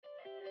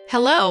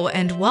Hello,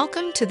 and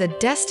welcome to the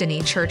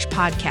Destiny Church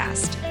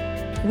podcast.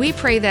 We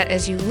pray that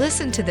as you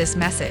listen to this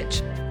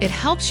message, it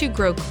helps you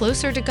grow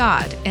closer to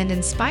God and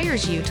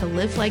inspires you to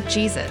live like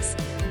Jesus.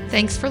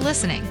 Thanks for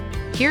listening.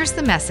 Here's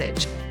the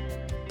message.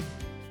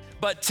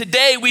 But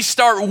today we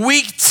start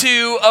week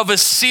 2 of a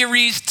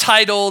series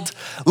titled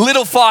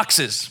Little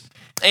Foxes.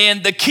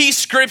 And the key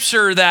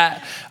scripture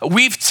that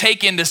we've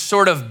taken to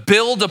sort of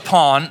build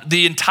upon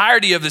the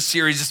entirety of the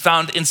series is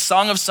found in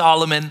Song of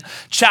Solomon,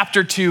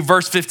 chapter 2,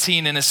 verse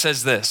 15. And it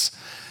says this: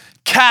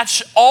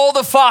 catch all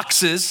the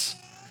foxes,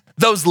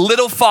 those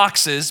little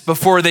foxes,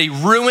 before they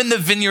ruin the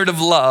vineyard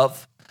of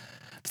love,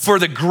 for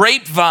the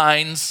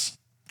grapevines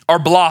are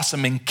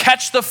blossoming.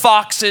 Catch the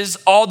foxes,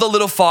 all the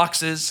little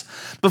foxes,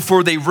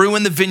 before they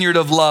ruin the vineyard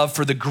of love,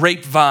 for the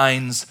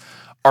grapevines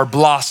are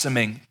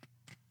blossoming.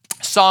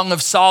 Song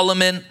of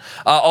Solomon,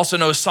 also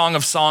known as Song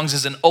of Songs,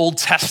 is an Old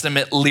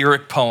Testament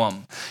lyric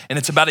poem. And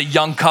it's about a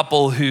young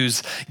couple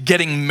who's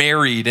getting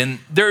married. And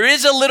there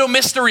is a little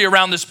mystery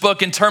around this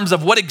book in terms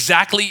of what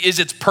exactly is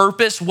its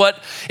purpose,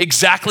 what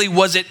exactly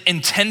was it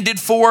intended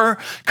for.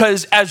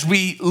 Because as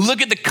we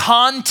look at the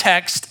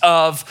context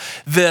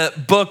of the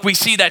book, we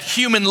see that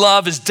human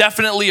love is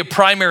definitely a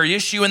primary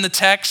issue in the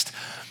text.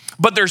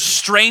 But there's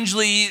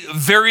strangely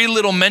very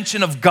little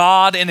mention of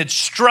God, and its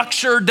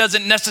structure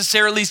doesn't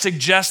necessarily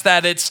suggest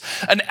that it's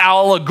an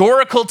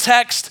allegorical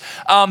text,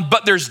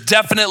 but there's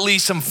definitely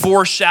some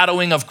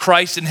foreshadowing of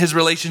Christ and his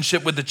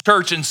relationship with the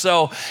church. And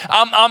so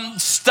I'm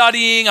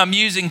studying, I'm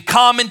using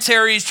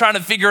commentaries, trying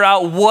to figure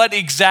out what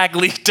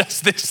exactly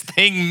does this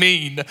thing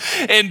mean,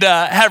 and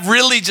have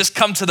really just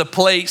come to the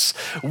place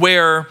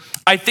where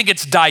I think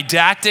it's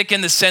didactic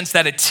in the sense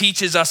that it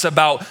teaches us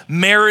about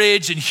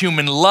marriage and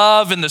human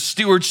love and the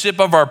stewardship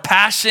of our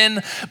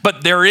passion,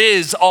 but there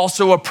is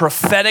also a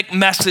prophetic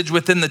message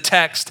within the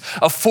text,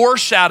 a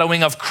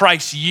foreshadowing of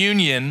Christ's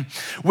union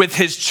with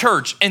his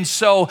church. And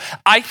so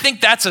I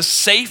think that's a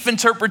safe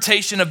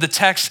interpretation of the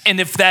text. And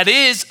if that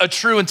is a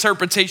true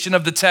interpretation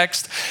of the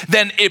text,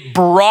 then it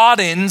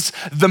broadens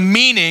the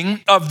meaning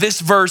of this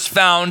verse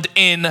found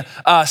in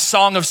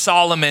Song of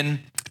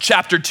Solomon,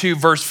 chapter 2,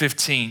 verse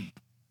 15.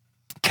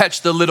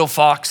 Catch the little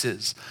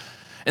foxes,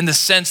 in the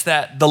sense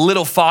that the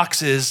little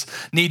foxes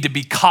need to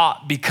be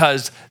caught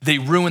because they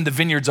ruin the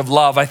vineyards of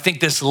love. I think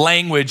this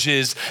language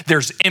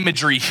there's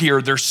imagery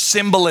here, there's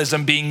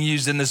symbolism being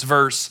used in this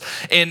verse.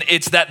 And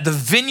it's that the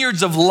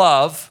vineyards of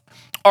love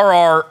are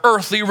our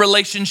earthly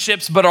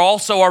relationships, but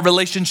also our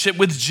relationship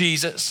with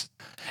Jesus.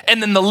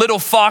 And then the little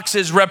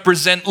foxes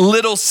represent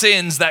little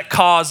sins that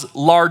cause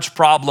large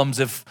problems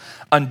if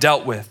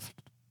undealt with.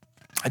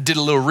 I did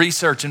a little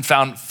research and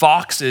found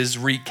foxes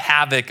wreak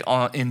havoc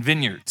in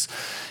vineyards.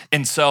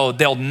 And so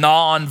they'll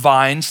gnaw on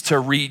vines to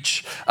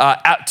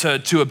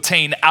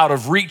obtain out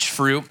of reach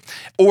fruit,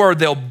 or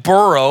they'll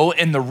burrow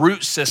in the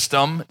root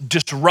system,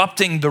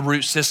 disrupting the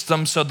root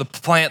system so the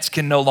plants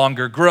can no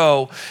longer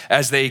grow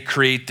as they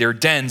create their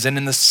dens. And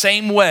in the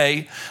same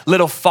way,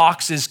 little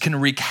foxes can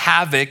wreak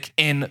havoc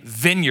in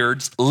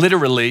vineyards,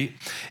 literally,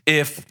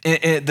 if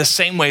the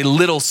same way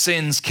little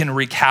sins can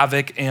wreak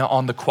havoc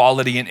on the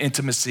quality and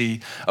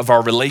intimacy of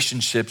our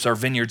relationships, our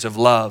vineyards of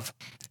love,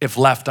 if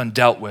left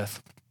undealt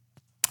with.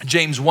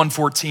 James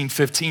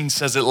 1:14-15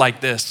 says it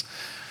like this: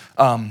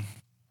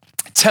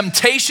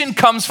 temptation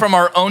comes from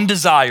our own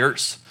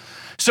desires.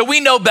 So we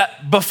know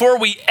that before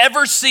we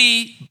ever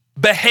see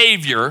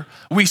behavior,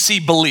 we see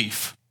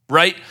belief,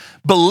 right?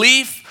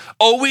 Belief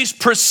always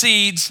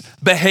precedes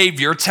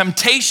behavior.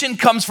 Temptation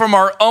comes from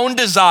our own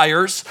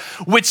desires,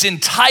 which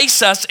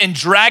entice us and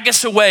drag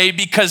us away,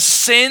 because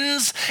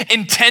sin's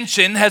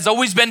intention has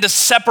always been to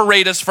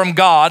separate us from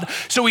God.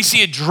 So we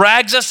see it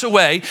drags us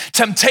away.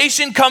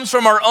 Temptation comes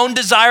from our own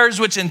desires,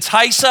 which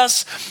entice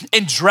us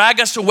and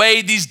drag us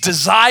away. These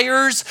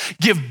desires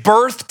give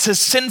birth to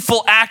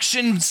sinful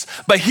actions.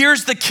 But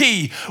here's the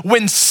key: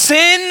 when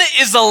sin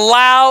is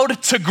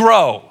allowed to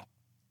grow,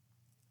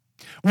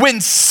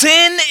 when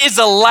sin is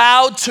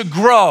allowed to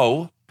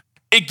grow,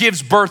 it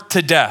gives birth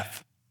to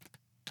death.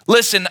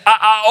 Listen,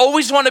 I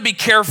always want to be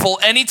careful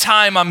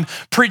anytime I'm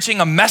preaching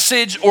a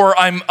message or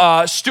I'm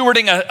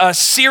stewarding a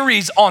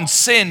series on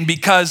sin,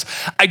 because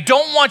I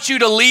don't want you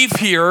to leave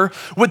here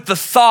with the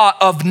thought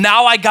of,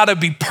 now I got to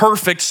be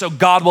perfect so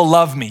God will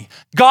love me.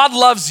 God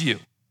loves you,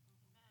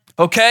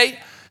 okay?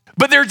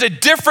 But there's a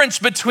difference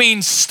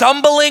between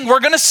stumbling. We're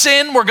going to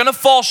sin. We're going to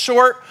fall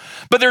short.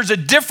 But there's a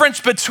difference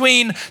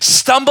between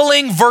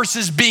stumbling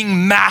versus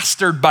being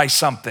mastered by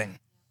something.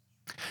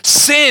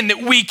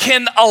 Sin, we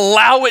can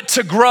allow it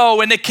to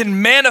grow and it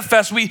can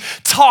manifest. We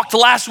talked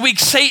last week,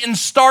 Satan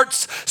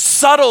starts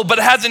subtle but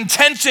has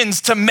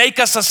intentions to make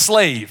us a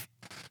slave,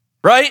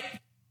 right?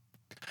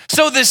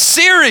 So this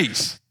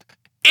series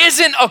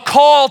isn't a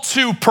call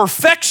to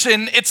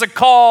perfection, it's a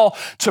call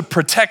to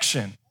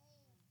protection,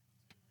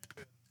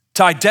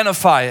 to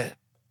identify it,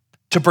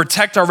 to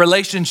protect our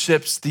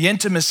relationships, the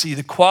intimacy,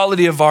 the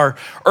quality of our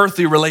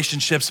earthly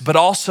relationships, but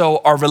also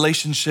our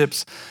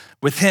relationships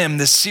with him.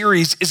 This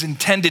series is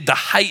intended to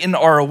heighten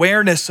our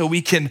awareness so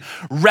we can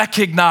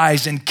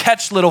recognize and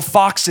catch little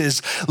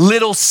foxes,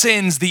 little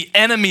sins the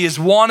enemy is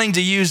wanting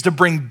to use to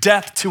bring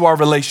death to our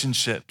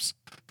relationships.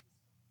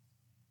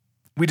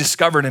 We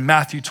discovered in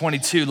Matthew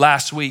 22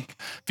 last week.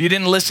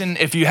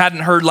 If you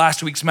hadn't heard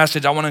last week's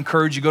message, I want to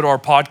encourage you to go to our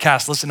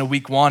podcast, listen to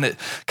week 1. It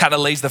kind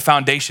of lays the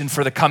foundation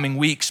for the coming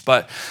weeks.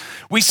 But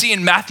we see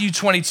in Matthew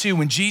 22,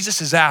 when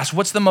Jesus is asked,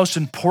 what's the most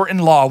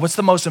important law? What's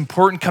the most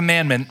important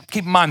commandment?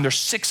 Keep in mind, there's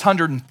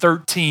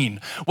 613.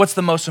 What's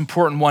the most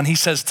important one? He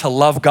says to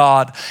love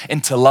God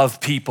and to love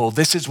people.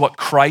 This is what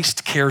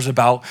Christ cares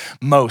about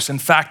most. In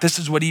fact, this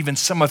is what even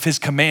some of his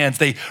commands,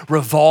 they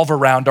revolve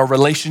around our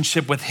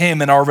relationship with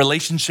him and our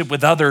relationship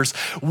with others.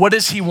 What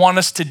does he want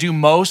us to do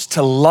most?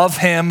 To love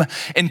him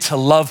and to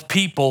love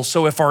people.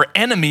 So if our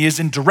enemy is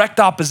in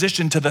direct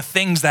opposition to the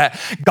things that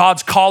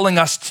God's calling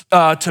us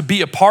to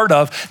be a part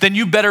of, then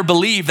you better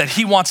believe that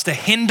he wants to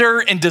hinder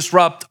and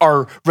disrupt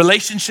our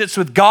relationships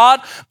with God,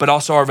 but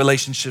also our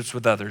relationships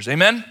with others.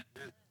 Amen?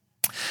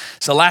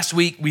 So last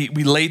week, we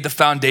laid the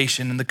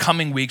foundation. In the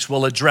coming weeks,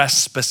 we'll address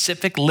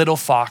specific little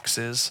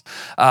foxes.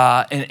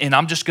 And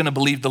I'm just going to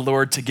believe the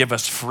Lord to give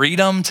us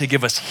freedom, to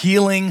give us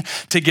healing,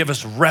 to give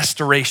us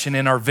restoration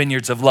in our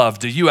vineyards of love.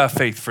 Do you have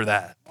faith for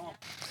that?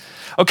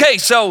 Okay,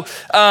 so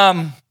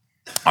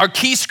our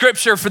key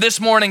scripture for this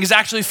morning is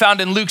actually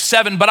found in Luke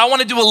 7, but I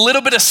want to do a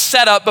little bit of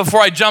setup before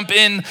I jump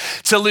in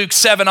to Luke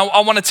 7.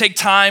 I want to take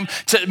time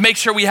to make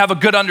sure we have a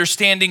good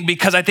understanding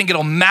because I think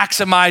it'll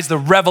maximize the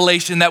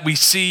revelation that we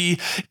see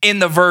in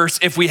the verse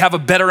if we have a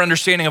better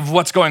understanding of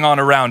what's going on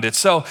around it.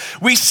 So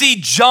we see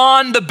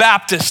John the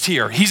Baptist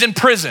here. He's in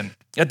prison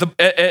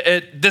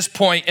at this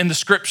point in the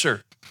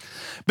scripture.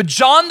 But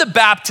John the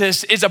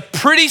Baptist is a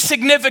pretty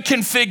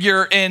significant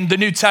figure in the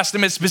New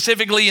Testament,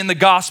 specifically in the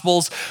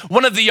Gospels.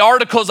 One of the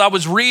articles I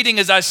was reading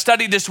as I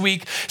studied this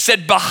week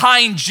said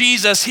behind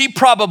Jesus, he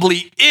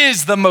probably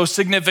is the most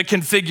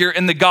significant figure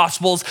in the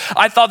Gospels.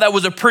 I thought that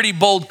was a pretty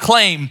bold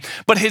claim,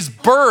 but his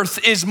birth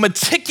is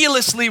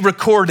meticulously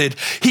recorded.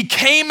 He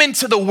came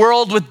into the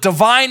world with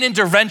divine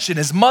intervention.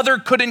 His mother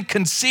couldn't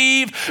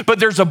conceive, but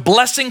there's a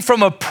blessing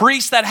from a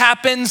priest that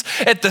happens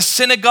at the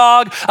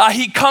synagogue.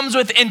 He comes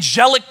with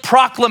angelic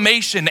proclamation.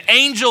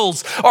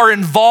 Angels are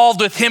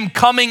involved with him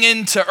coming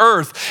into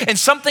earth. And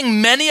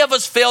something many of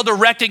us fail to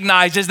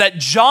recognize is that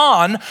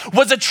John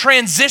was a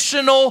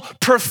transitional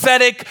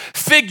prophetic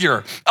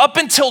figure. Up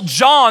until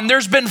John,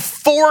 there's been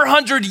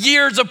 400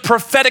 years of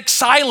prophetic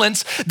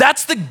silence.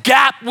 That's the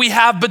gap we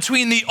have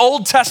between the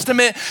Old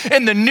Testament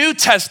and the New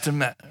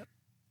Testament.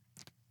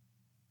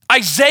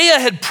 Isaiah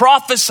had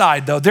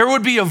prophesied, though, there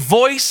would be a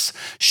voice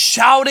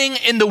shouting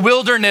in the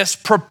wilderness,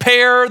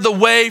 prepare the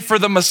way for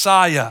the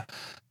Messiah.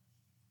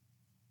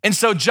 And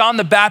so John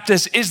the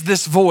Baptist is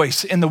this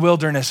voice in the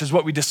wilderness, is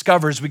what we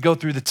discover as we go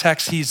through the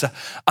text. He's a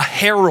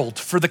herald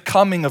for the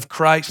coming of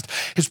Christ.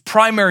 His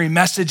primary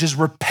message is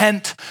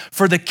repent,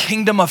 for the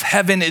kingdom of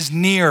heaven is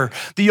near.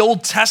 The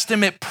Old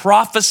Testament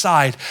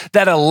prophesied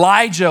that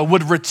Elijah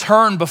would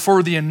return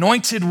before the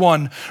anointed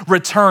one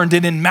returned.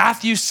 And in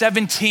Matthew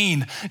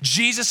 17,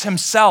 Jesus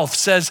himself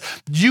says,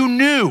 you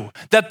knew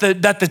that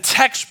the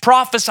text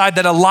prophesied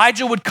that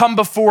Elijah would come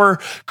before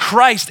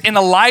Christ, and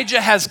Elijah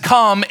has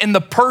come in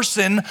the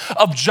person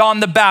of John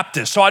the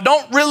Baptist. So I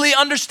don't really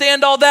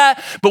understand all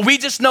that, but we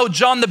just know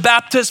John the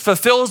Baptist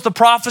fulfills the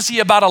prophecy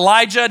about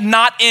Elijah,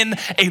 not in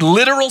a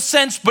literal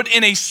sense, but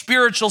in a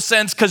spiritual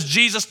sense, because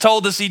Jesus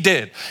told us he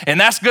did. And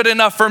that's good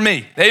enough for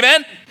me.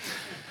 Amen?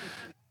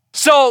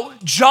 So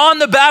John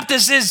the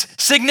Baptist is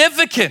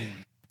significant.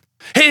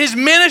 His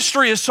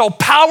ministry is so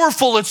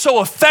powerful, it's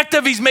so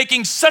effective, he's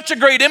making such a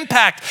great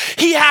impact.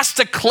 He has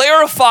to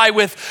clarify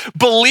with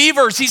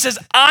believers. He says,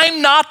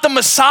 I'm not the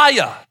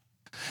Messiah.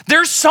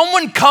 There's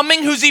someone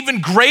coming who's even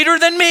greater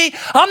than me.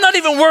 I'm not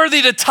even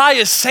worthy to tie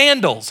his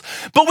sandals.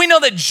 But we know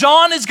that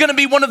John is going to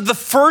be one of the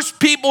first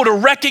people to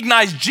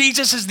recognize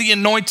Jesus as the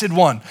anointed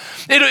one.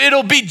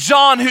 It'll be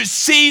John who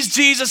sees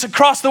Jesus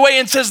across the way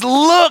and says,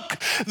 look,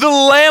 the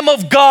Lamb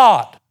of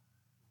God.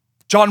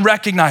 John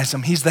recognized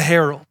him. He's the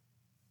herald.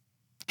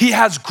 He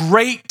has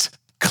great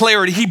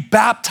clarity. He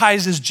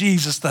baptizes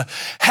Jesus. The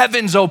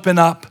heavens open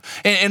up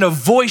and a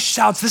voice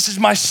shouts, this is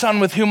my son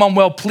with whom I'm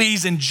well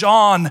pleased. And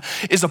John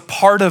is a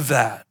part of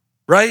that,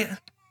 right?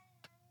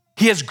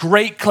 He has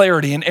great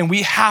clarity. And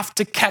we have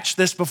to catch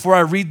this before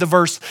I read the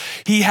verse.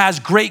 He has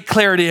great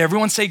clarity.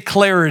 Everyone say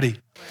clarity.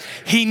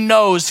 He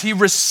knows, he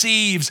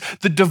receives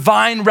the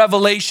divine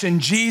revelation.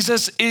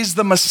 Jesus is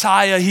the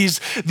Messiah. He's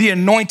the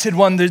anointed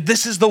one.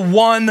 This is the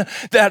one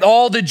that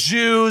all the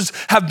Jews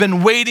have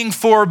been waiting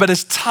for. But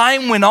as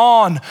time went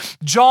on,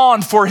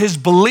 John, for his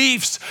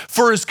beliefs,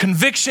 for his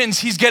convictions,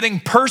 he's getting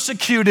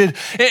persecuted.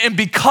 And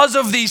because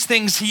of these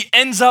things, he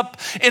ends up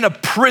in a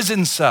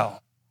prison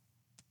cell.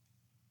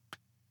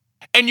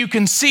 And you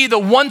can see the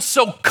once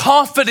so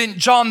confident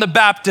John the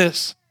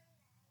Baptist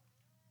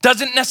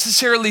doesn't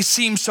necessarily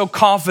seem so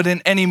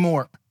confident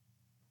anymore.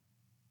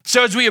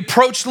 So as we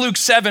approach Luke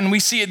 7, we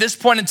see at this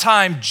point in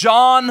time,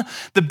 John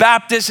the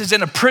Baptist is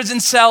in a prison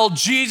cell.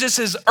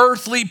 Jesus'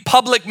 earthly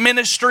public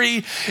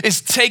ministry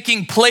is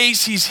taking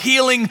place. He's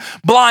healing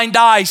blind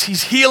eyes.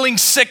 He's healing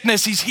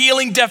sickness. He's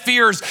healing deaf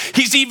ears.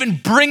 He's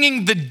even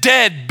bringing the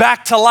dead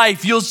back to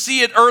life. You'll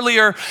see it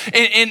earlier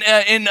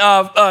in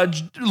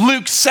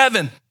Luke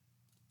 7.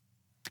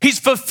 He's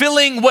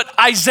fulfilling what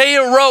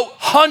Isaiah wrote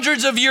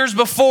hundreds of years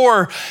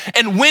before.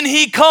 And when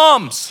he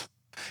comes,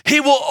 he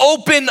will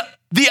open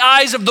the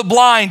eyes of the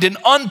blind and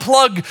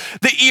unplug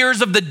the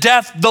ears of the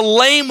deaf. The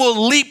lame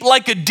will leap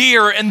like a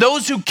deer, and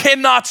those who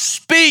cannot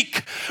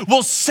speak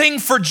will sing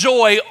for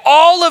joy.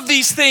 All of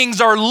these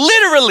things are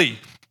literally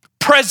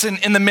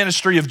present in the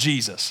ministry of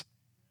Jesus.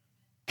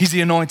 He's the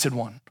anointed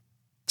one.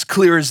 It's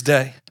clear as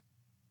day.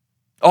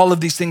 All of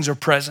these things are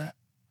present.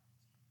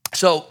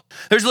 So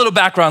there's a little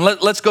background.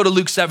 Let's go to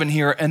Luke 7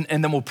 here, and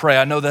then we'll pray.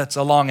 I know that's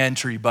a long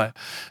entry, but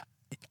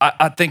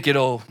I think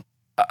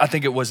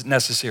it was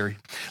necessary.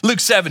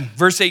 Luke 7,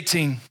 verse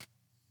 18.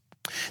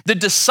 The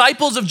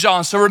disciples of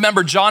John, so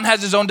remember, John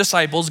has his own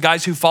disciples,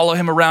 guys who follow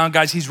him around,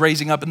 guys he's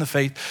raising up in the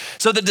faith.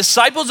 So the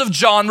disciples of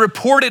John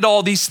reported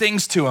all these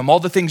things to him, all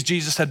the things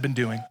Jesus had been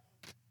doing.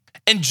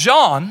 And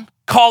John,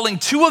 calling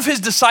two of his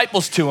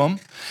disciples to him,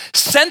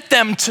 sent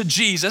them to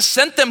Jesus,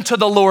 sent them to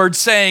the Lord,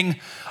 saying,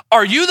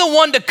 "Are you the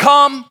one to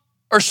come,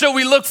 or shall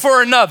we look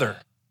for another?"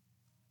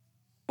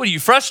 What, are you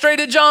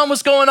frustrated, John?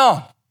 What's going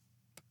on?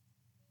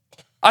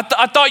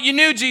 I thought you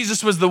knew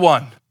Jesus was the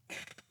one.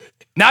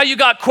 Now you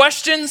got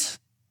questions?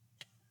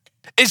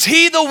 Is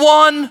he the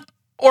one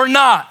or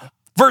not?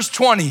 Verse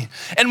 20,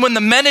 and when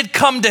the men had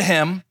come to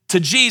him, to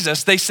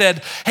Jesus, they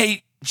said,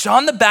 "Hey,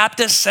 John the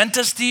Baptist sent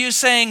us to you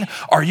saying,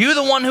 are you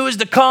the one who is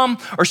to come,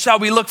 or shall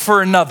we look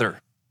for another?"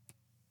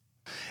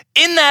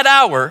 In that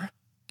hour,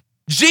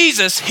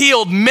 Jesus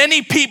healed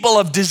many people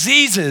of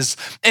diseases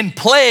and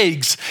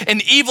plagues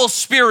and evil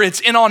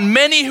spirits, and on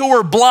many who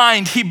were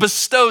blind, he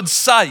bestowed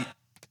sight.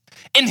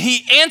 And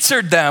he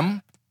answered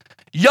them,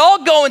 "Y'all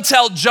go and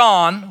tell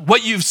John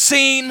what you've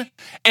seen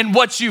and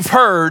what you've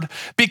heard,"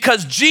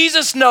 because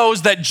Jesus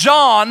knows that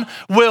John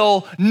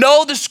will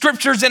know the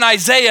scriptures in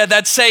Isaiah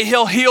that say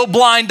he'll heal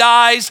blind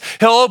eyes,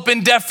 he'll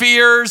open deaf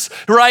ears,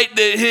 right?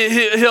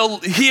 He'll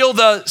heal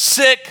the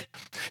sick.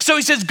 So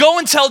he says, go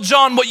and tell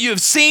John what you have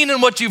seen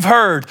and what you've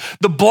heard.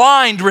 The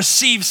blind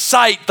receive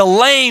sight, the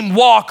lame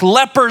walk,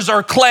 lepers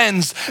are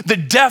cleansed, the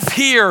deaf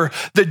hear,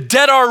 the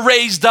dead are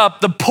raised up,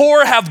 the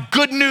poor have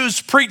good news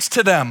preached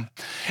to them.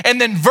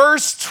 And then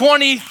verse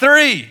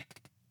 23,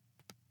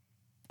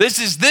 this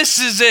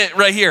is it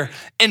right here.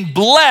 And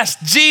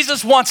blessed,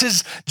 Jesus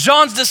wants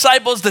John's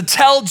disciples to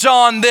tell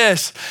John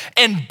this,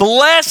 and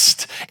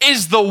blessed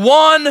is the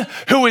one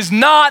who is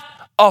not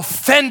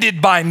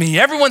offended by me.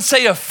 Everyone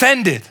say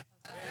offended.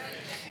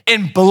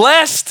 And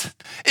blessed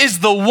is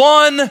the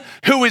one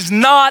who is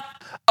not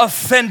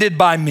offended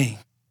by me.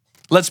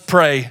 Let's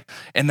pray,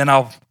 and then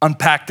I'll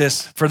unpack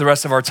this for the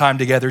rest of our time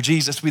together.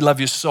 Jesus, we love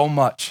you so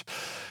much.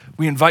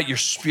 We invite your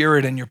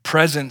spirit and your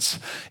presence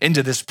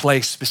into this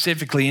place,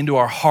 specifically into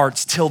our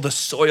hearts. Till the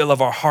soil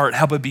of our heart,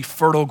 help it be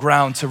fertile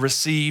ground to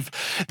receive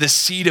the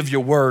seed of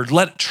your word.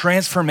 Let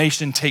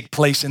transformation take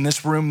place in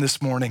this room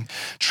this morning.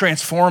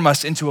 Transform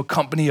us into a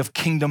company of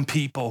kingdom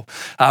people.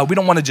 We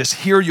don't want to just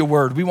hear your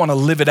word. We want to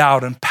live it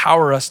out.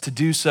 Empower us to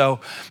do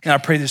so. And I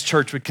pray this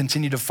church would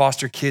continue to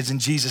foster kids in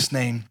Jesus'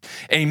 name.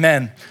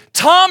 Amen.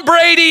 Tom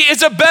Brady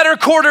is a better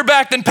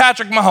quarterback than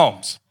Patrick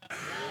Mahomes.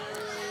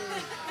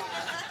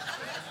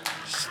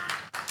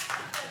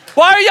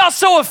 Why are y'all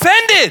so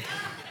offended?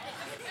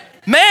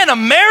 Man,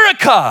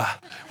 America,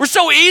 we're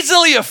so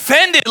easily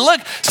offended. Look,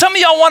 some of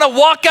y'all want to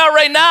walk out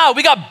right now.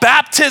 We got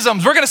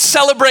baptisms. We're going to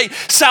celebrate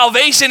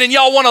salvation, and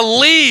y'all want to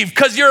leave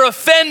because you're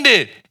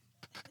offended.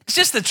 It's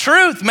just the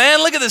truth, man.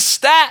 Look at the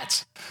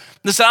stats.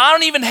 Listen, I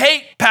don't even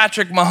hate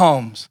Patrick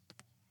Mahomes.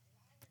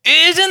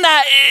 Isn't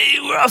that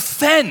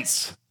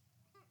offense?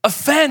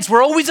 Offense.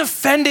 We're always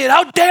offended.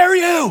 How dare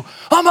you?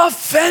 I'm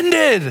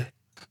offended.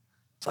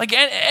 It's like,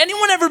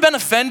 anyone ever been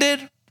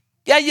offended?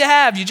 Yeah, you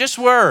have. You just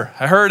were.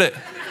 I heard it.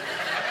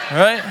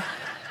 Right?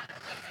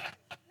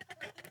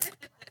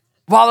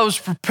 While I was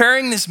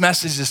preparing this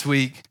message this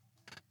week,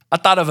 I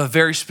thought of a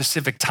very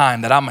specific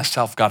time that I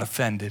myself got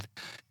offended,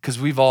 because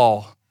we've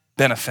all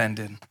been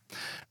offended,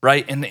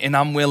 right? And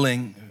I'm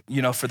willing,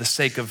 for the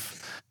sake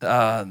of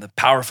the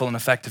powerful and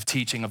effective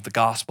teaching of the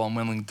gospel, I'm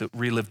willing to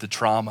relive the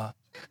trauma.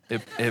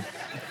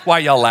 Why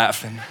y'all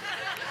laughing?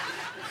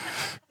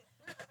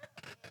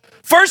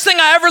 First thing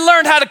I ever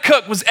learned how to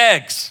cook was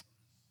eggs,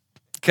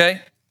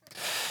 okay?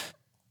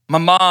 My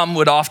mom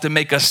would often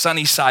make us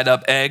sunny side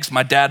up eggs.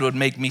 My dad would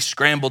make me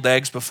scrambled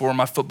eggs before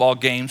my football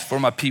games, before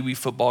my Pee-wee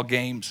football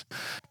games. I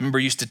remember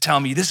he used to tell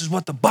me, this is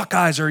what the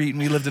Buckeyes are eating.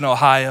 We lived in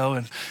Ohio,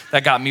 and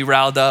that got me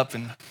riled up.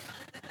 And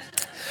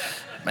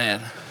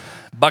man,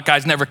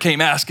 Buckeyes never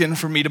came asking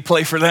for me to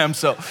play for them,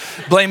 so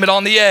blame it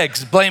on the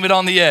eggs. Blame it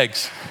on the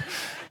eggs.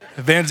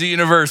 Vanza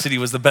University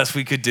was the best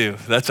we could do.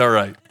 That's all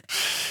right.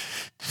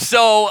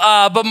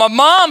 But my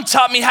mom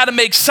taught me how to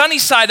make sunny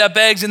side up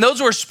eggs, and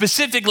those were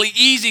specifically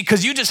easy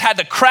because you just had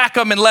to crack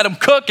them and let them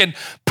cook. And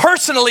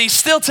personally,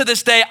 still to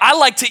this day, I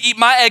like to eat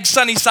my eggs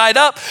sunny side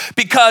up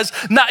because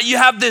now you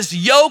have this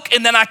yolk,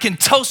 and then I can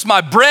toast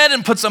my bread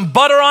and put some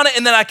butter on it,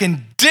 and then I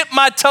can dip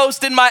my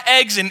toast in my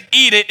eggs and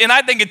eat it, and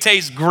I think it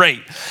tastes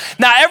great.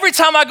 Now, every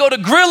time I go to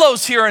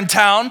Grillo's here in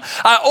town,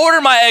 I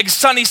order my eggs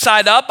sunny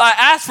side up, I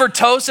ask for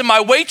toast, and my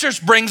waitress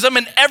brings them,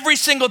 and every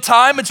single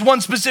time it's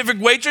one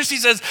specific waitress, he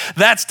says,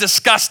 "That's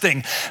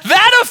disgusting."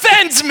 That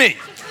offends me.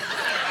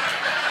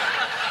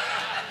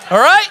 All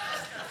right?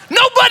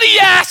 Nobody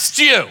asked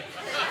you.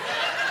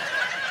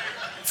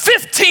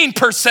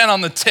 15%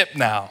 on the tip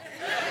now.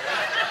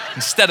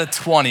 Instead of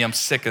 20, I'm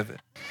sick of it.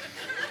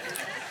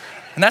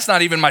 And that's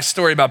not even my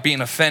story about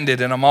being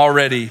offended, and I'm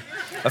already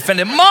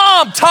offended.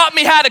 Mom taught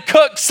me how to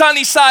cook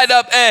sunny side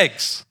up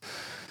eggs.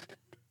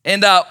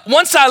 And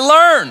once I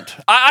learned,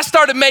 I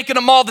started making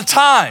them all the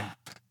time.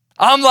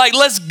 I'm like,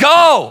 let's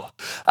go.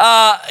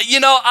 There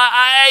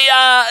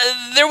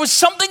was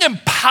something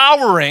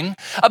empowering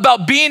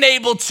about being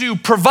able to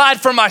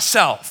provide for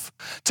myself,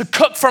 to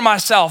cook for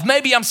myself.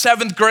 Maybe I'm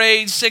 7th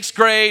grade, 6th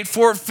grade,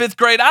 4th, 5th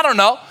grade, I don't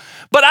know.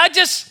 But I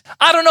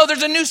don't know,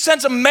 there's a new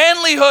sense of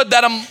manlyhood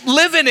that I'm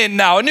living in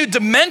now, a new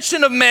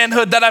dimension of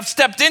manhood that I've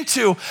stepped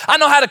into. I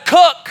know how to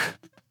cook.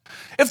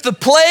 If the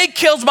plague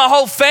kills my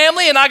whole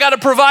family and I got to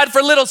provide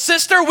for little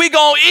sister, we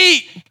gonna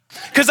eat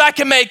because I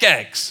can make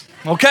eggs,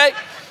 okay?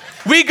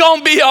 We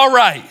gonna be all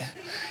right.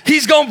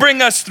 He's gonna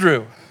bring us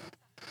through.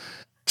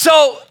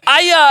 So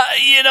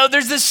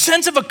there's this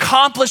sense of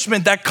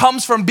accomplishment that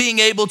comes from being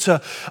able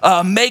to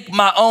make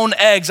my own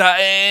eggs.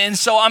 And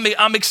so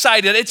I'm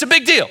excited. It's a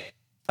big deal.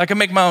 I can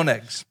make my own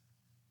eggs.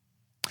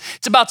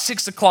 It's about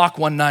 6 o'clock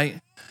one night,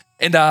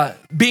 and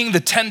being the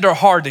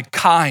tender-hearted,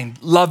 kind,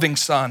 loving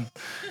son,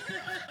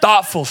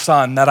 thoughtful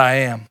son that I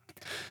am,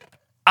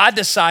 I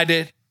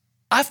decided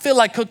I feel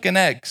like cooking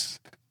eggs.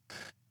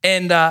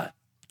 And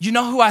you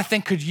know who I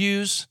think could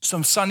use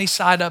some sunny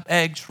side up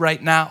eggs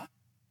right now?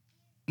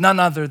 None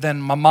other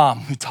than my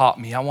mom, who taught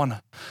me. I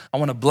wanna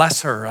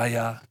bless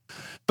her.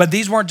 But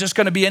these weren't just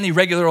gonna be any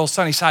regular old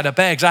sunny side up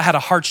eggs. I had a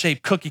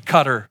heart-shaped cookie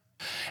cutter.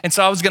 And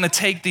so I was gonna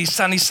take these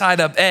sunny side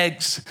up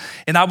eggs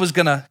and I was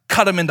gonna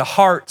cut them into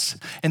hearts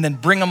and then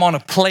bring them on a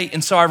plate.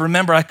 And so I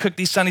remember I cooked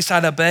these sunny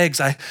side up eggs.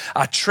 I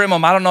trim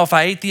them. I don't know if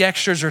I ate the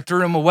extras or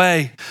threw them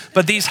away,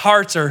 but these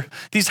hearts are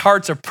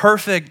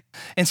perfect.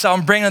 And so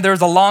I'm bringing them. There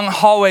was a long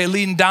hallway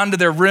leading down to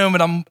their room,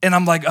 and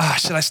I'm like, oh,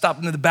 should I stop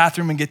into the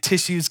bathroom and get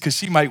tissues? Because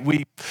she might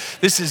weep.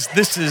 This is,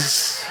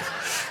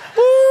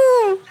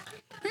 woo,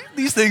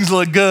 these things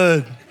look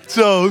good.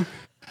 So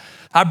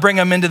I bring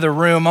them into the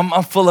room.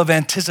 I'm full of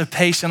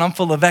anticipation. I'm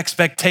full of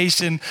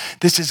expectation.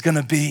 This is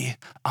gonna be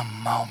a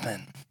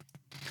moment.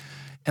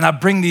 And I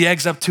bring the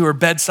eggs up to her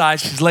bedside.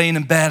 She's laying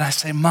in bed. I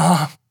say,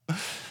 Mom,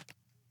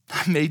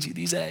 I made you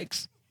these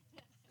eggs.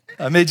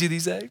 I made you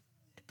these eggs.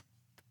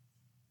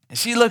 And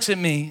she looks at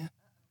me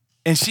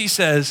and she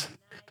says,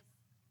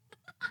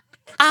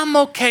 I'm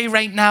okay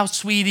right now,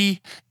 sweetie.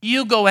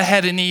 You go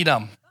ahead and eat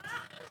them.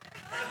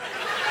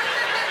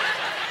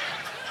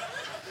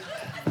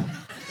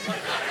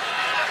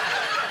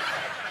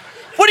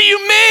 What do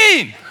you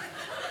mean?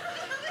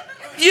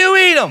 You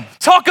eat them.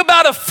 Talk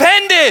about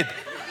offended.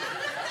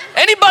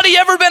 Anybody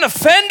ever been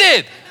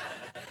offended?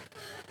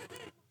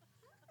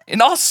 In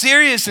all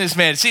seriousness,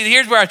 man, see,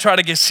 here's where I try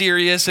to get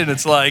serious, and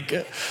it's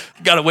like,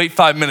 gotta wait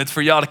 5 minutes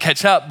for y'all to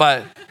catch up,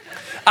 but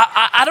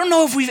I don't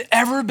know if we've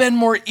ever been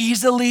more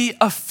easily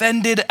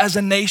offended as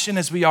a nation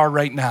as we are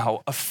right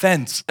now.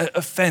 Offense.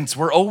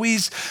 We're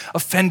always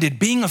offended.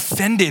 Being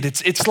offended,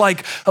 it's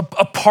like a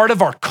part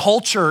of our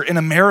culture in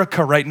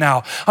America right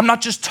now. I'm not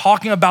just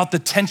talking about the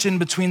tension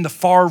between the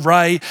far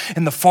right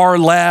and the far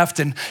left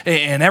and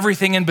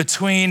everything in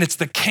between. It's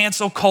the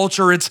cancel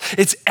culture.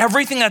 It's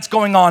everything that's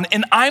going on.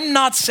 And I'm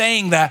not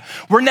saying that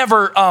we're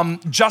never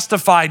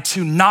justified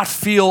to not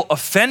feel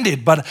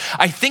offended, but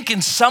I think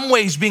in some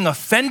ways being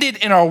offended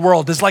in our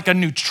world is like a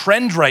new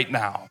trend right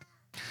now.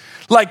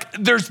 Like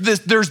there's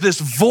this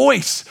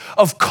voice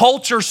of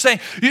culture saying,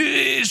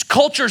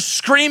 culture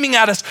screaming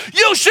at us,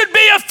 you should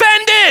be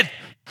offended.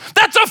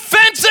 That's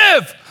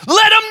offensive.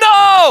 Let them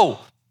know.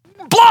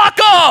 Block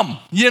them.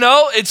 You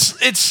know,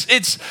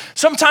 it's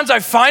sometimes I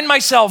find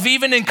myself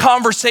even in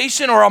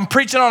conversation or I'm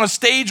preaching on a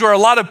stage where a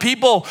lot of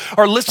people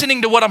are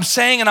listening to what I'm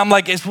saying and I'm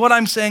like, is what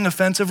I'm saying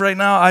offensive right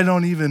now?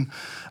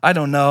 I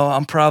don't know.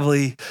 I'm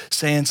probably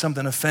saying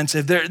something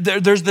offensive.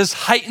 There's this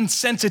heightened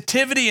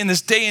sensitivity in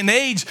this day and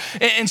age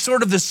and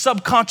sort of this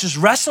subconscious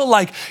wrestle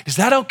like, is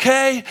that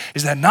okay?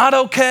 Is that not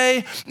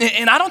okay?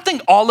 And I don't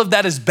think all of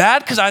that is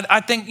bad because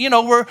I think,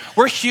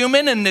 we're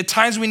human and at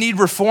times we need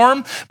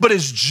reform. But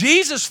as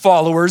Jesus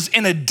followers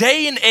in a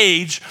day and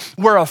age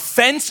where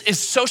offense is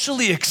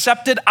socially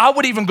accepted, I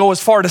would even go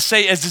as far to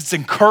say as it's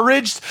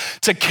encouraged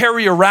to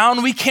carry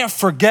around. We can't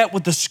forget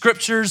what the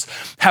scriptures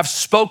have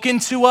spoken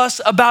to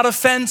us about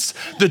offense. offense,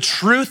 the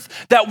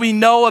truth that we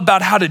know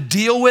about how to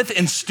deal with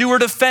and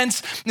steward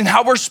offense, and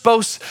how we're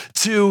supposed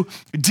to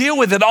deal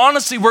with it.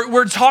 Honestly,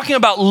 we're talking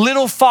about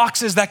little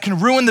foxes that can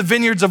ruin the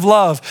vineyards of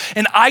love.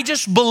 And I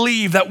just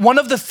believe that one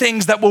of the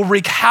things that will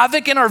wreak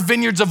havoc in our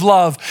vineyards of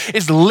love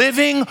is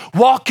living,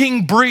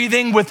 walking,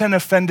 breathing with an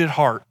offended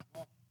heart.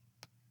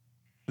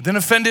 With an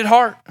offended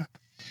heart.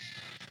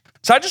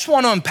 So I just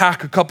want to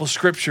unpack a couple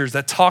scriptures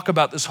that talk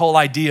about this whole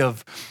idea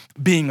of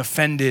being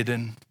offended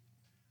and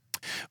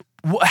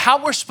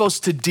how we're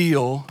supposed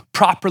to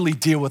properly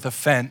deal with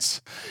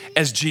offense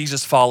as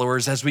Jesus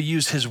followers, as we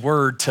use his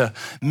word to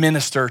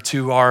minister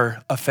to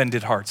our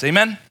offended hearts.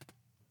 Amen?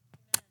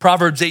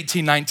 Proverbs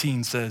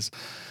 18:19 says,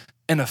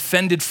 an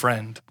offended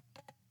friend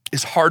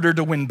is harder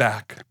to win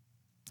back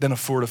than a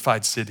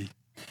fortified city.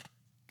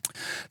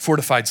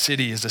 Fortified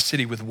city is a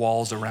city with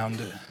walls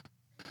around it.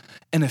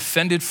 An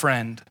offended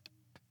friend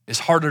is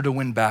harder to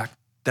win back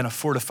than a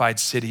fortified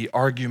city.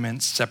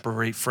 Arguments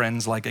separate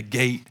friends like a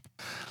gate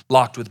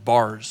locked with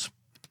bars.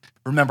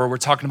 Remember, we're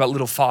talking about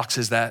little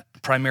foxes that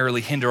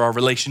primarily hinder our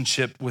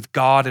relationship with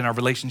God and our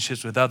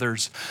relationships with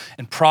others.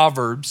 In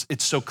Proverbs,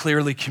 it so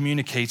clearly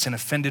communicates an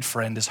offended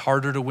friend is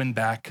harder to win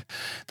back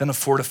than a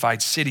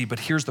fortified city. But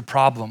here's the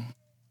problem.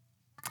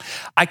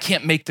 I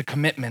can't make the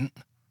commitment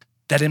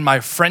that in my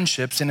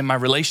friendships and in my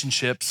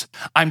relationships,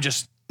 I'm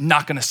just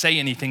not gonna say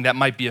anything that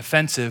might be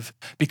offensive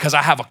because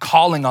I have a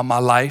calling on my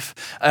life.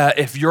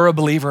 If you're a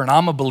believer and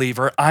I'm a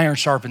believer, iron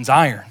sharpens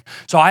iron.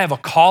 So I have a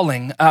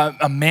calling,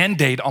 a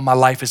mandate on my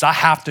life is I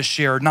have to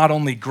share not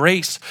only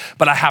grace,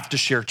 but I have to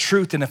share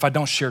truth. And if I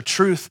don't share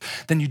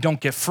truth, then you don't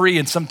get free.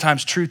 And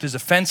sometimes truth is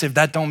offensive.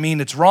 That don't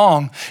mean it's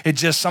wrong. It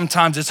just,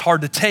 sometimes it's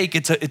hard to take.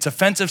 It's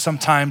offensive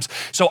sometimes.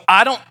 So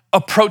I don't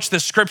approach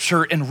this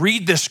scripture and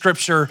read this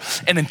scripture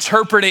and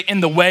interpret it in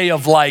the way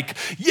of like,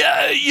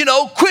 yeah,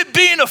 quit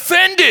being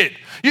offended.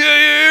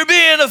 You're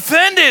being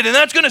offended and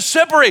that's gonna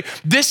separate.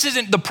 This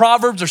isn't, the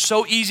Proverbs are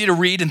so easy to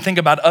read and think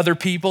about other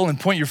people and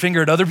point your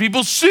finger at other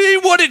people. See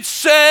what it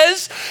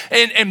says.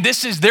 And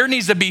there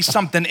needs to be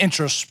something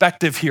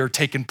introspective here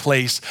taking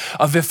place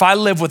of if I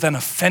live with an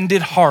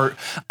offended heart,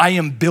 I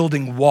am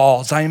building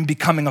walls. I am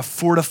becoming a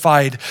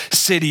fortified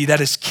city that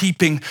is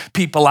keeping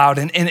people out.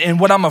 And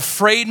what I'm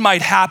afraid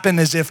might happen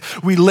is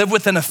if we live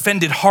with an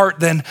offended heart,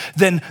 then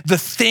the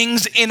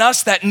things in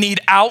us that need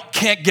out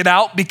can't get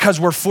out because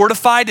we're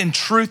fortified, and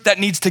truth that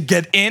needs to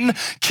get in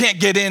can't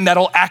get in.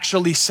 That'll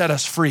actually set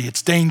us free.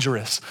 It's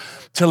dangerous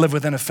to live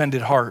with an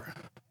offended heart.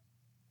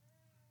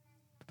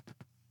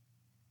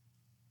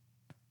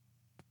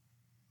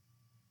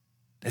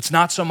 It's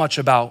not so much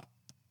about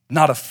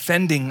not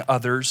offending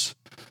others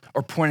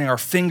or pointing our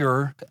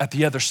finger at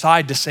the other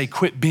side to say,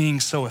 quit being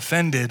so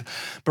offended,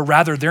 but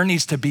rather there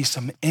needs to be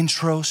some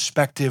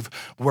introspective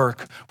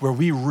work where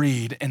we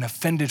read an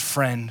offended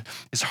friend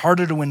is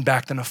harder to win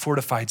back than a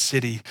fortified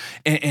city,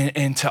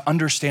 and to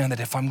understand that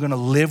if I'm gonna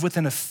live with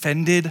an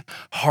offended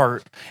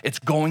heart, it's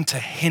going to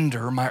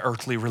hinder my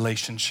earthly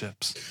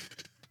relationships.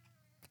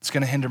 It's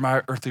gonna hinder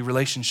my earthly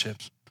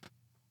relationships.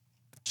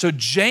 So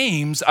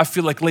James, I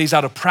feel like, lays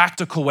out a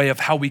practical way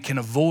of how we can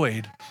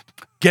avoid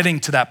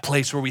getting to that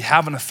place where we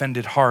have an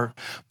offended heart,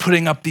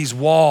 putting up these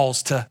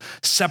walls to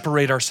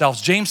separate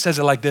ourselves. James says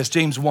it like this,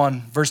 James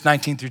 1, verse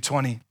 19 through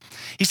 20.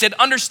 He said,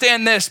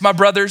 understand this, my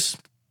brothers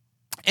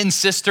and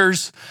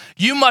sisters,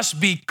 you must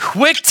be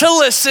quick to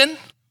listen,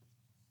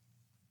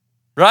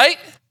 right?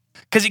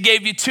 Because he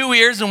gave you 2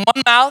 ears and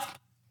 1 mouth.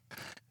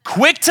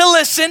 Quick to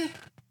listen,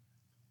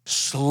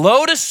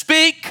 slow to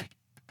speak,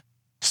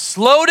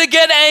 slow to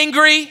get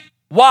angry.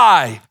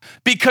 Why?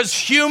 Because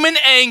human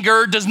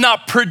anger does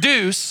not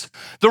produce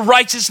the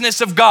righteousness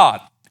of God.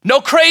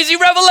 No crazy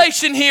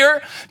revelation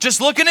here.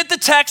 Just looking at the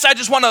text, I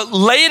just want to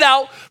lay it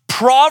out.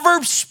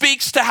 Proverbs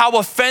speaks to how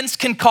offense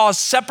can cause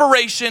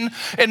separation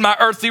in my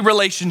earthly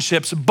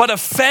relationships. But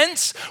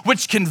offense,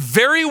 which can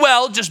very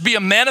well just be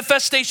a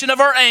manifestation of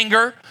our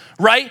anger,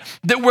 right?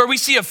 That where we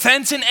see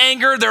offense and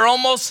anger, they're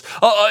almost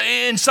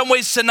in some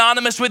ways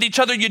synonymous with each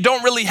other. You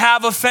don't really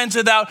have offense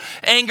without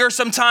anger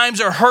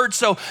sometimes, or hurt.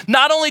 So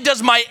not only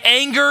does my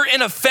anger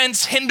and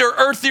offense hinder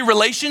earthly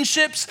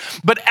relationships,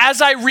 but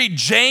as I read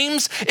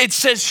James, it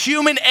says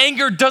human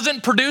anger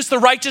doesn't produce the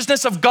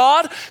righteousness of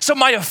God. So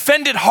my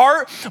offended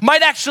heart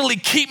might actually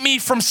keep me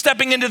from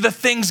stepping into the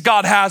things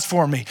God has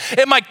for me.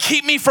 It might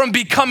keep me from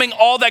becoming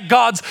all that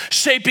God's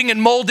shaping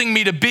and molding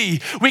me to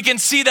be. We can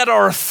see that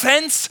our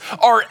offense,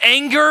 our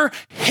anger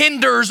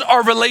hinders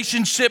our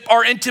relationship,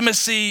 our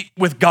intimacy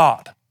with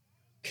God.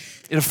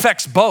 It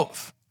affects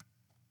both.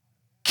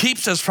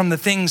 Keeps us from the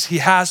things he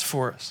has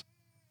for us.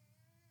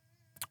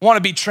 I want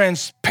to be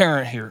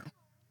transparent here.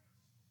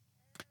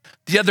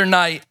 The other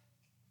night,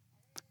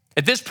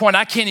 at this point,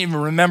 I can't even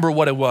remember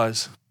what it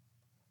was,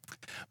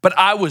 but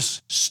I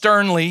was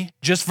sternly,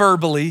 just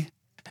verbally,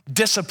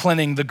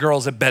 disciplining the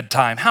girls at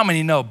bedtime. How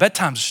many know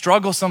bedtime's a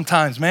struggle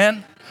sometimes,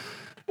 man?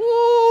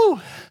 Woo!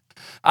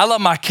 I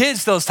love my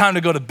kids till it's time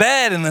to go to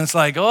bed, and then it's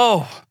like,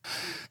 oh,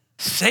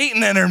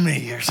 Satan enter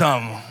me or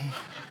something.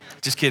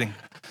 Just kidding.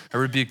 I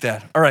rebuke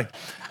that. All right.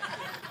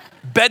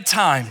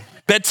 Bedtime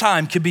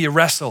Bedtime can be a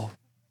wrestle.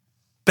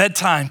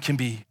 Bedtime can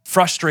be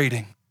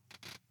frustrating.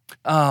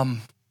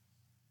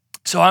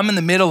 So I'm in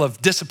the middle of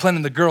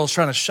disciplining the girls,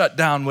 trying to shut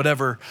down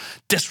whatever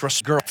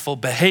disrespectful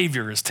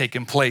behavior is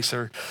taking place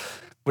or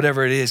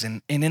whatever it is.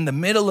 And in the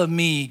middle of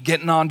me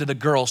getting on to the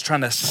girls,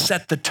 trying to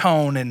set the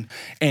tone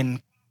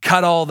and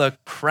cut all the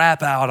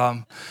crap out of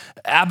them,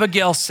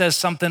 Abigail says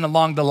something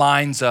along the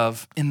lines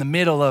of, in the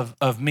middle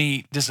of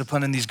me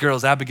disciplining these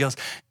girls, Abigail's,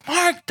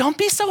 Mark, don't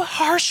be so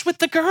harsh with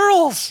the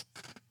girls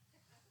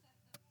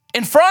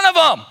in front of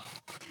them.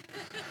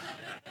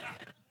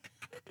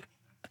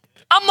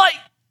 I'm like,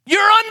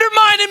 you're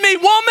undermining me,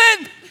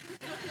 woman.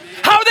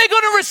 How are they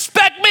going to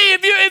respect me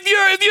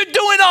if you're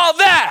doing all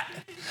that?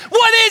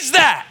 What is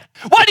that?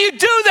 Why do you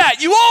do that?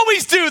 You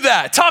always do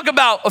that. Talk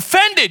about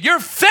offended. You're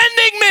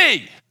offending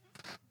me.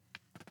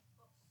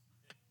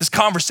 This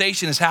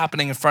conversation is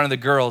happening in front of the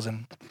girls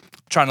and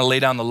trying to lay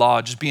down the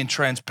law, just being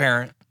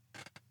transparent.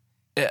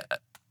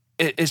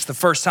 It's the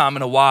first time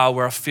in a while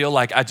where I feel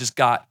like I just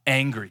got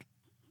angry.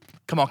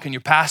 Come on, can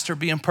your pastor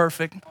be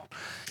imperfect?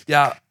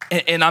 Yeah,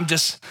 and I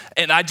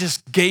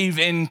just gave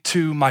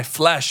into my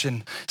flesh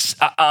and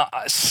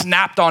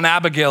snapped on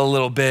Abigail a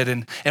little bit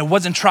and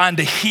wasn't trying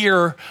to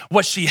hear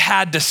what she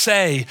had to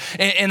say.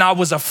 And I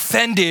was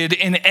offended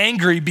and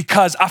angry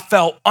because I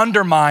felt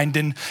undermined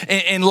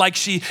and like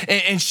she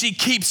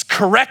keeps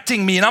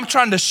correcting me and I'm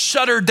trying to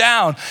shut her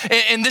down.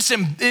 And this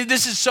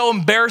is so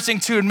embarrassing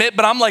to admit,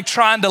 but I'm like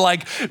trying to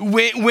like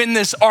win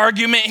this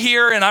argument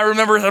here. And I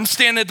remember I'm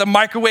standing at the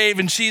microwave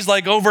and she's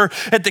like over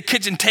at the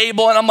kitchen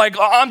table and I'm like,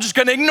 I'm just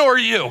gonna ignore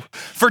you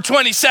for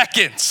 20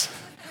 seconds,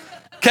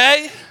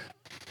 okay?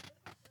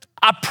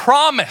 I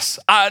promise,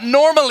 I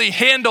normally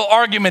handle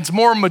arguments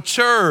more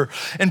mature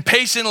and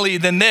patiently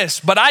than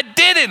this, but I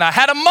didn't. I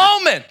had a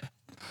moment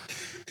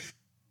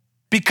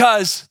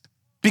because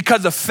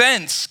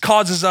offense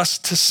causes us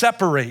to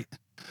separate,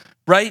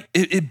 right?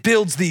 It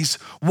builds these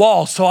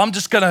walls. So I'm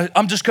just gonna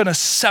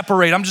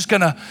separate. I'm just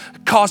gonna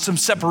cause some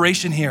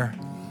separation here.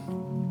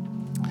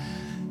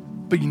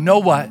 But you know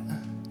what?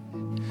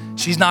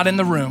 She's not in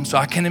the room, so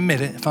I can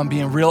admit it if I'm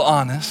being real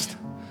honest.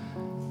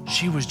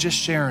 She was just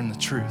sharing the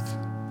truth,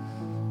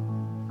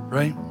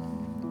 right?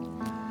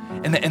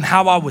 And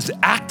how I was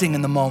acting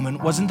in the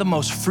moment wasn't the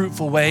most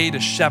fruitful way to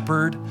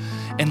shepherd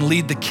and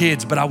lead the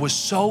kids, but I was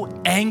so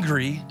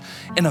angry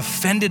and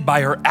offended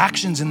by her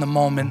actions in the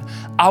moment,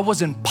 I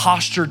wasn't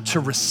postured to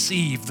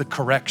receive the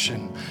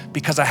correction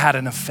because I had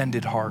an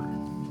offended heart.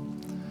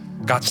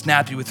 Got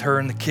snappy with her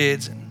and the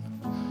kids, and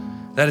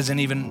that isn't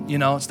even,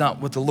 it's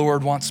not what the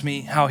Lord wants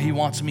me, how he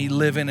wants me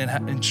living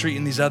and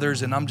treating these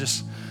others. And I'm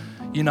just,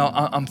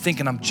 I'm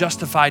thinking I'm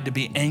justified to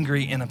be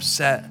angry and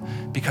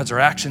upset because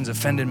her actions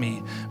offended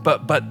me.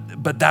 But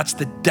that's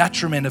the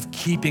detriment of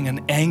keeping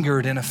an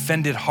angered and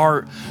offended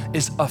heart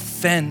is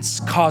offense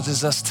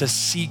causes us to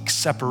seek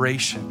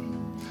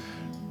separation,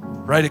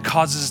 right? It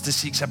causes us to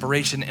seek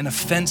separation, and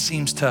offense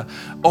seems to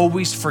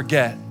always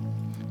forget.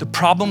 The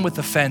problem with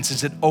offense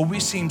is it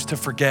always seems to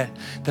forget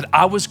that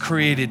I was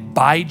created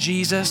by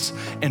Jesus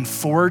and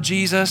for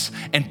Jesus,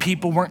 and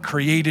people weren't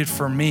created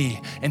for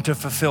me and to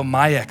fulfill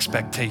my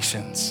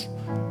expectations,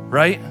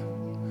 right?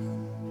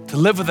 To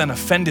live with an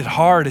offended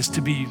heart is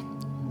to be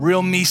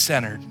real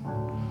me-centered,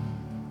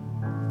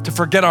 to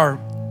forget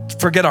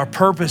our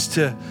purpose,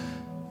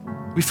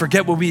 we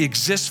forget what we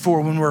exist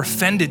for. When we're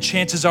offended,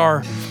 chances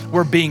are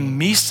we're being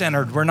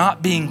me-centered. We're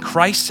not being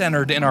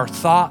Christ-centered in our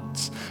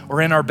thoughts or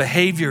in our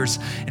behaviors.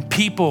 And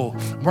people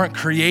weren't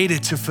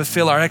created to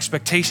fulfill our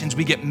expectations.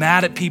 We get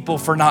mad at people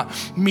for not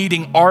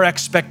meeting our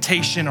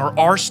expectation or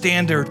our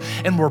standard,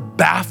 and we're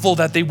baffled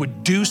that they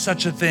would do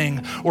such a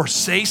thing or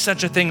say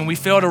such a thing, and we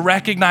fail to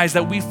recognize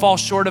that we fall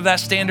short of that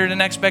standard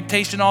and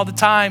expectation all the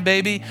time,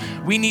 baby.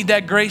 We need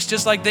that grace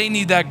just like they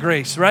need that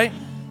grace, right?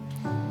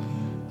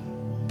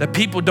 That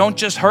people don't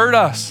just hurt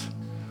us,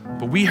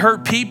 but we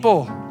hurt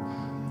people.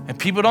 And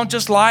people don't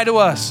just lie to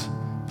us.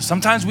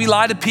 Sometimes we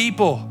lie to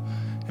people.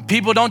 And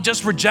people don't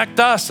just reject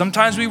us.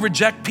 Sometimes we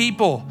reject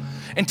people.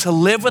 And to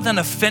live with an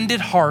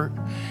offended heart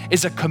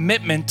is a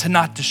commitment to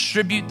not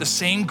distribute the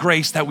same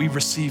grace that we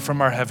receive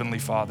from our Heavenly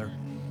Father.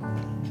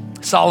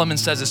 Solomon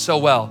says it so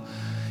well.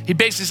 He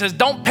basically says,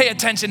 don't pay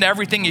attention to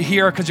everything you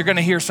hear because you're going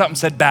to hear something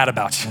said bad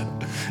about you.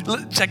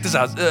 Check this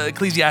out,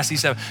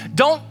 Ecclesiastes 7.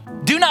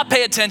 Do not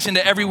pay attention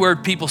to every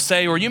word people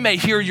say, or you may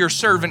hear your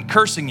servant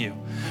cursing you.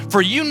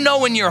 For you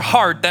know in your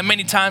heart that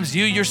many times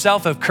you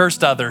yourself have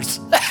cursed others.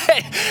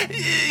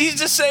 He's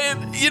just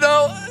saying,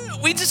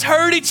 we just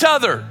hurt each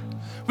other.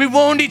 We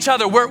wound each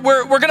other.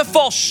 We're gonna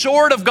fall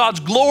short of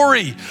God's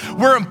glory.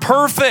 We're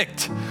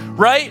imperfect,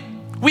 right?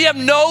 We have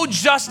no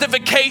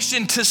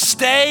justification to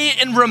stay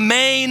and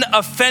remain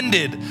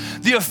offended.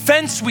 The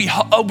offense we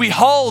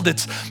hold,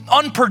 it's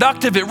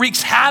unproductive. It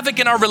wreaks havoc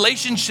in our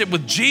relationship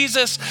with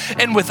Jesus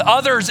and with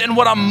others. And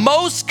what I'm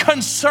most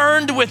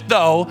concerned with,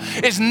 though,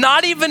 is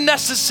not even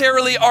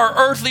necessarily our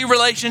earthly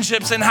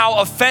relationships and how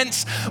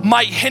offense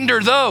might hinder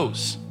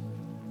those.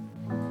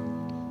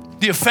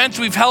 The offense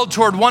we've held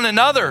toward one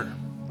another,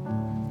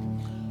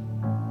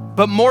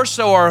 but more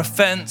so our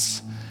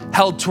offense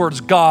held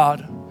towards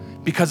God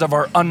because of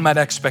our unmet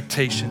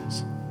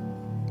expectations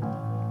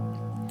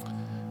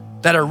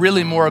that are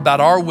really more about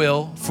our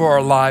will for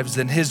our lives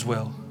than his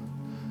will.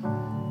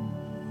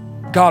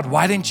 God,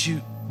 why didn't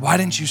you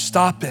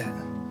stop it?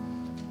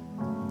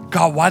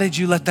 God, why did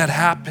you let that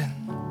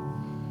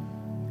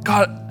happen?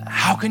 God,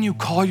 how can you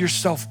call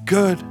yourself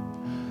good?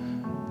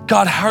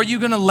 God, how are you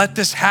gonna let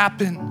this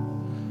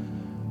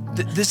happen?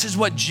 This is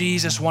what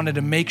Jesus wanted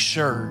to make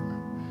sure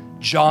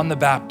John the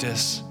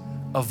Baptist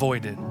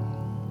avoided.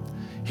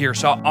 Here,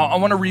 so I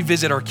wanna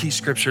revisit our key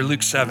scripture,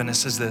 Luke 7, it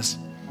says this,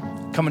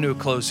 coming to a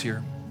close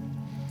here.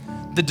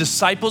 The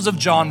disciples of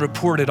John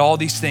reported all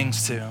these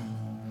things to him.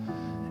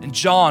 And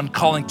John,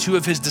 calling two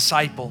of his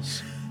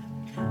disciples,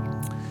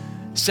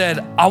 said,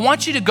 I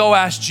want you to go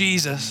ask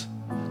Jesus,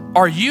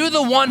 are you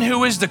the one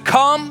who is to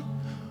come,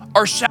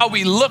 or shall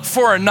we look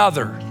for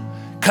another?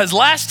 Because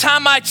last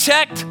time I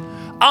checked,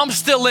 I'm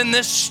still in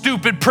this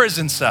stupid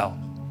prison cell.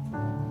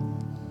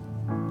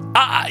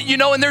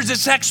 And there's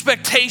this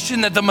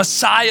expectation that the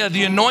Messiah,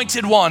 the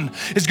anointed one,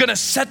 is gonna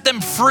set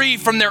them free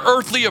from their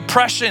earthly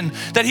oppression,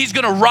 that he's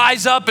gonna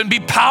rise up and be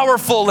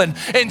powerful.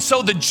 And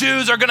so the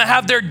Jews are gonna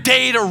have their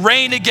day to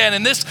reign again.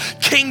 And this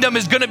kingdom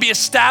is gonna be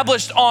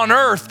established on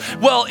earth.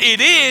 Well, it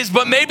is,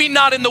 but maybe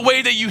not in the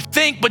way that you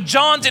think. But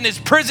John's in his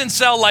prison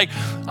cell like,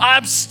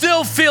 I'm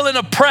still feeling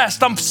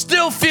oppressed. I'm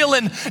still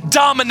feeling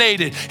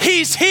dominated.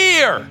 He's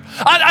here.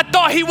 I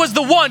thought he was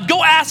the one.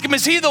 Go ask him,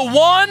 is he the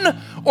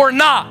one or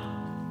not?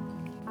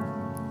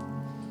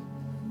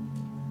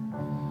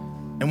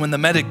 And when the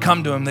men had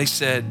come to him, they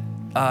said,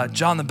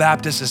 John the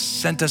Baptist has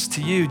sent us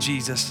to you,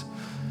 Jesus,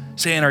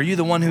 saying, are you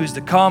the one who is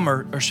to come,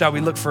 or shall we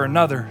look for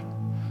another?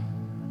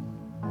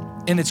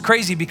 And it's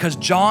crazy because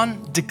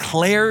John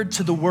declared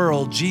to the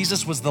world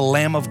Jesus was the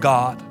Lamb of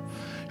God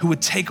who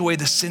would take away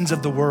the sins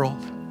of the world.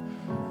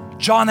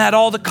 John had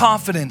all the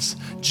confidence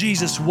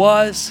Jesus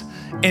was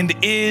and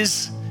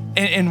is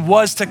and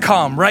was to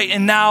come, right?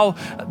 And now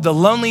the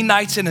lonely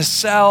nights in his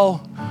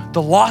cell,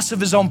 the loss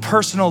of his own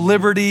personal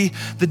liberty,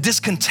 the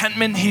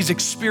discontentment he's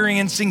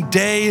experiencing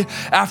day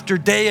after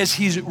day as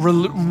he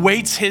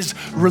waits his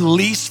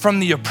release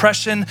from the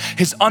oppression,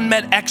 his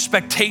unmet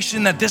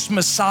expectation that this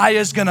Messiah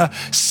is gonna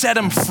set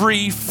him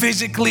free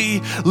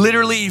physically,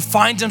 literally. He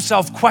finds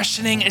himself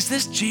questioning, is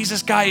this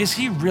Jesus guy, is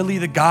he really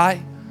the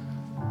guy?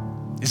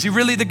 Is he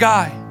really the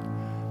guy?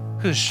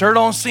 Because it sure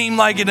don't seem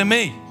like it to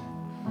me.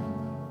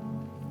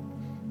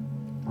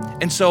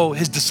 And so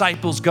his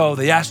disciples go,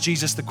 they ask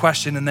Jesus the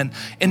question, and then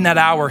in that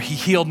hour, he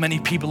healed many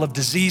people of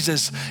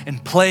diseases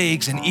and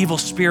plagues and evil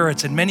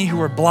spirits, and many who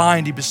were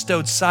blind, he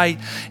bestowed sight,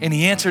 and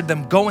he answered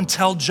them, go and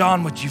tell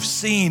John what you've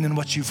seen and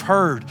what you've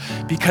heard,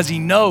 because he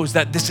knows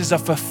that this is a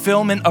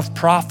fulfillment of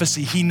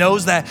prophecy. He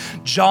knows that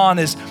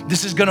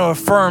this is gonna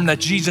affirm that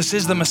Jesus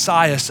is the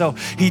Messiah. So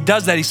he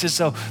does that. He says,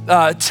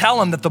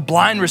 tell him that the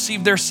blind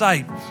receive their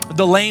sight,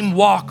 the lame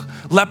walk,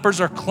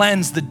 lepers are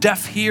cleansed, the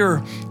deaf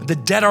hear, the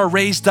dead are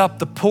raised up,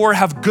 the poor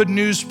have good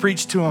news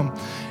preached to them.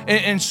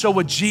 And so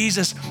what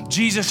Jesus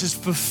is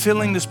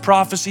fulfilling this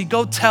prophecy.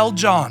 Go tell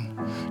John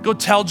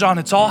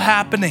it's all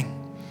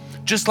happening,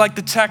 just like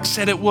the text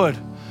said it would.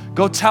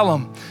 Go tell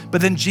him.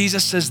 But then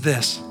Jesus says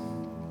this,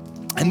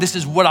 and this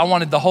is what I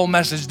wanted the whole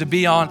message to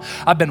be on.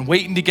 I've been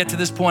waiting to get to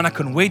this point. I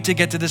couldn't wait to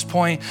get to this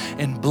point.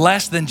 And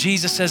blessed, then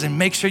Jesus says, and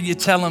make sure you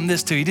tell him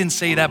this too. He didn't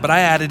say that, but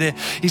I added it.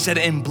 He said,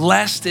 and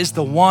blessed is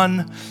the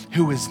one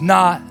who is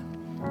not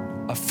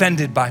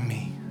offended by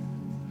me.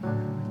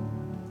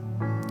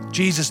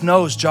 Jesus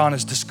knows John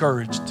is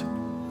discouraged,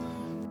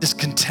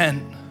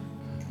 discontent,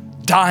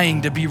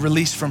 dying to be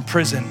released from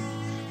prison.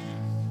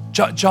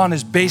 John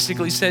has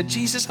basically said,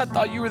 Jesus, I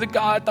thought you were the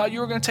God. I thought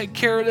you were gonna take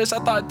care of this. I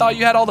thought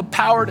you had all the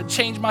power to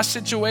change my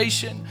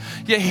situation.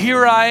 Yet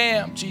here I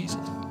am, Jesus.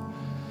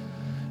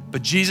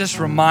 But Jesus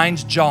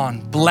reminds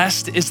John,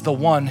 blessed is the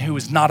one who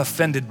is not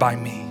offended by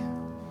me.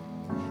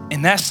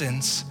 In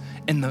essence,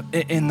 in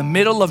the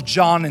middle of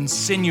John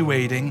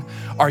insinuating,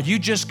 are you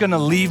just gonna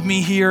leave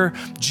me here?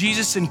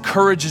 Jesus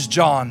encourages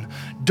John,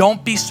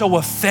 don't be so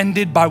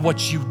offended by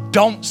what you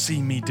don't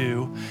see me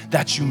do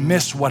that you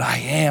miss what I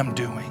am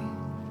doing.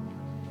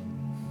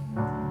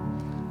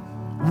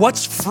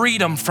 What's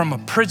freedom from a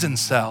prison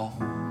cell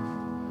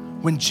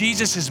when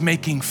Jesus is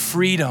making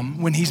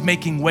freedom, when he's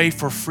making way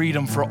for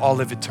freedom for all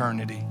of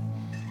eternity,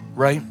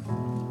 right?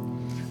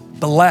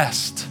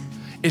 Blessed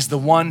is the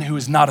one who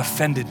is not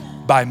offended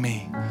by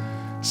me.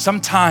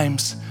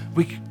 Sometimes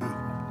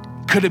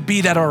could it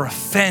be that our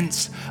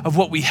offense of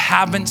what we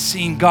haven't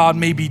seen God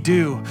maybe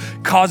do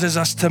causes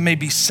us to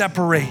maybe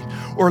separate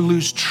or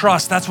lose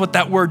trust? That's what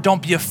that word,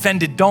 don't be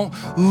offended. Don't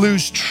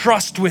lose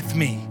trust with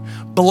me.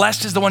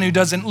 Blessed is the one who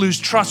doesn't lose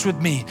trust with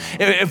me.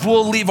 If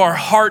we'll leave our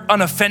heart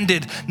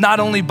unoffended, not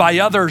only by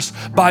others,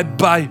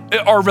 by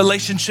our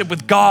relationship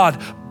with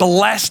God,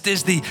 blessed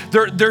is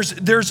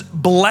there's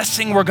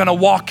blessing we're gonna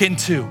walk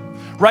into,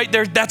 right?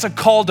 That's a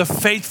call to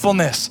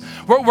faithfulness.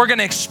 We're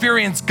gonna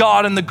experience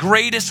God in the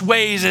greatest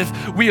ways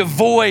if we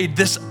avoid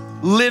this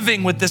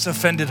living with this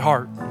offended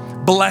heart.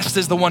 Blessed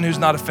is the one who's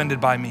not offended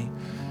by me.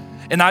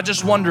 And I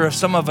just wonder if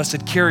some of us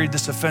had carried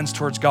this offense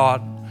towards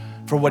God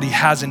for what he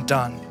hasn't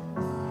done,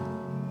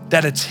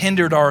 that it's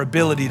hindered our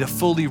ability to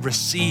fully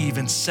receive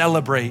and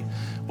celebrate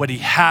what he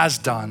has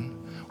done,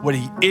 what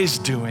he is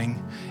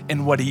doing,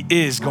 and what he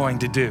is going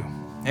to do.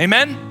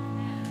 Amen?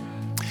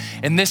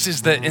 And this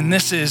is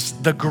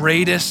the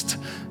greatest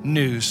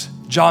news.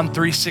 John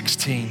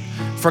 3:16,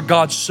 for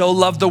God so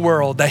loved the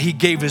world that he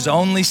gave his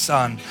only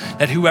son,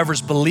 that whoever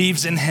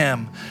believes in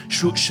him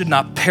should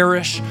not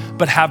perish,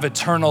 but have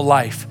eternal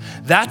life.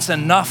 That's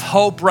enough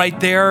hope right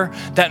there,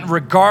 that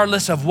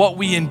regardless of what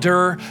we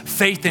endure,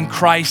 faith in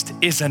Christ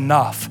is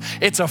enough.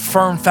 It's a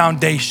firm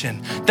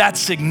foundation. That's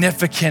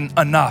significant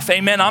enough.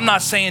 Amen. I'm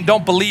not saying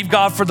don't believe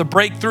God for the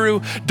breakthrough.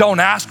 Don't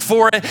ask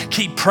for it.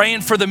 Keep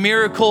praying for the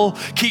miracle.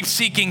 Keep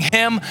seeking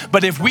him.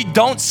 But if we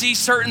don't see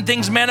certain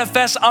things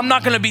manifest, I'm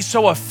not going to be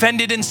so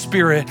offended in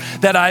spirit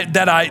that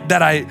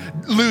I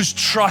lose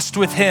trust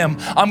with him.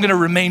 I'm going to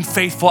remain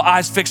faithful,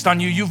 eyes fixed on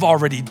you. You've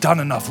already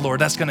done enough,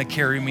 Lord. That's going to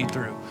carry me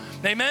through.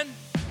 Amen.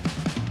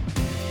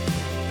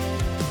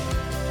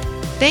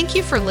 Thank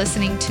you for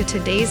listening to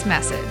today's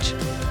message.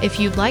 If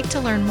you'd like to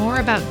learn more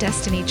about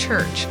Destiny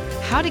Church,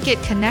 how to get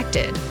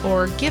connected,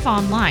 or give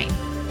online,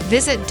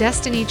 visit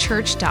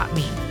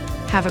destinychurch.me.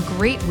 Have a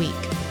great week.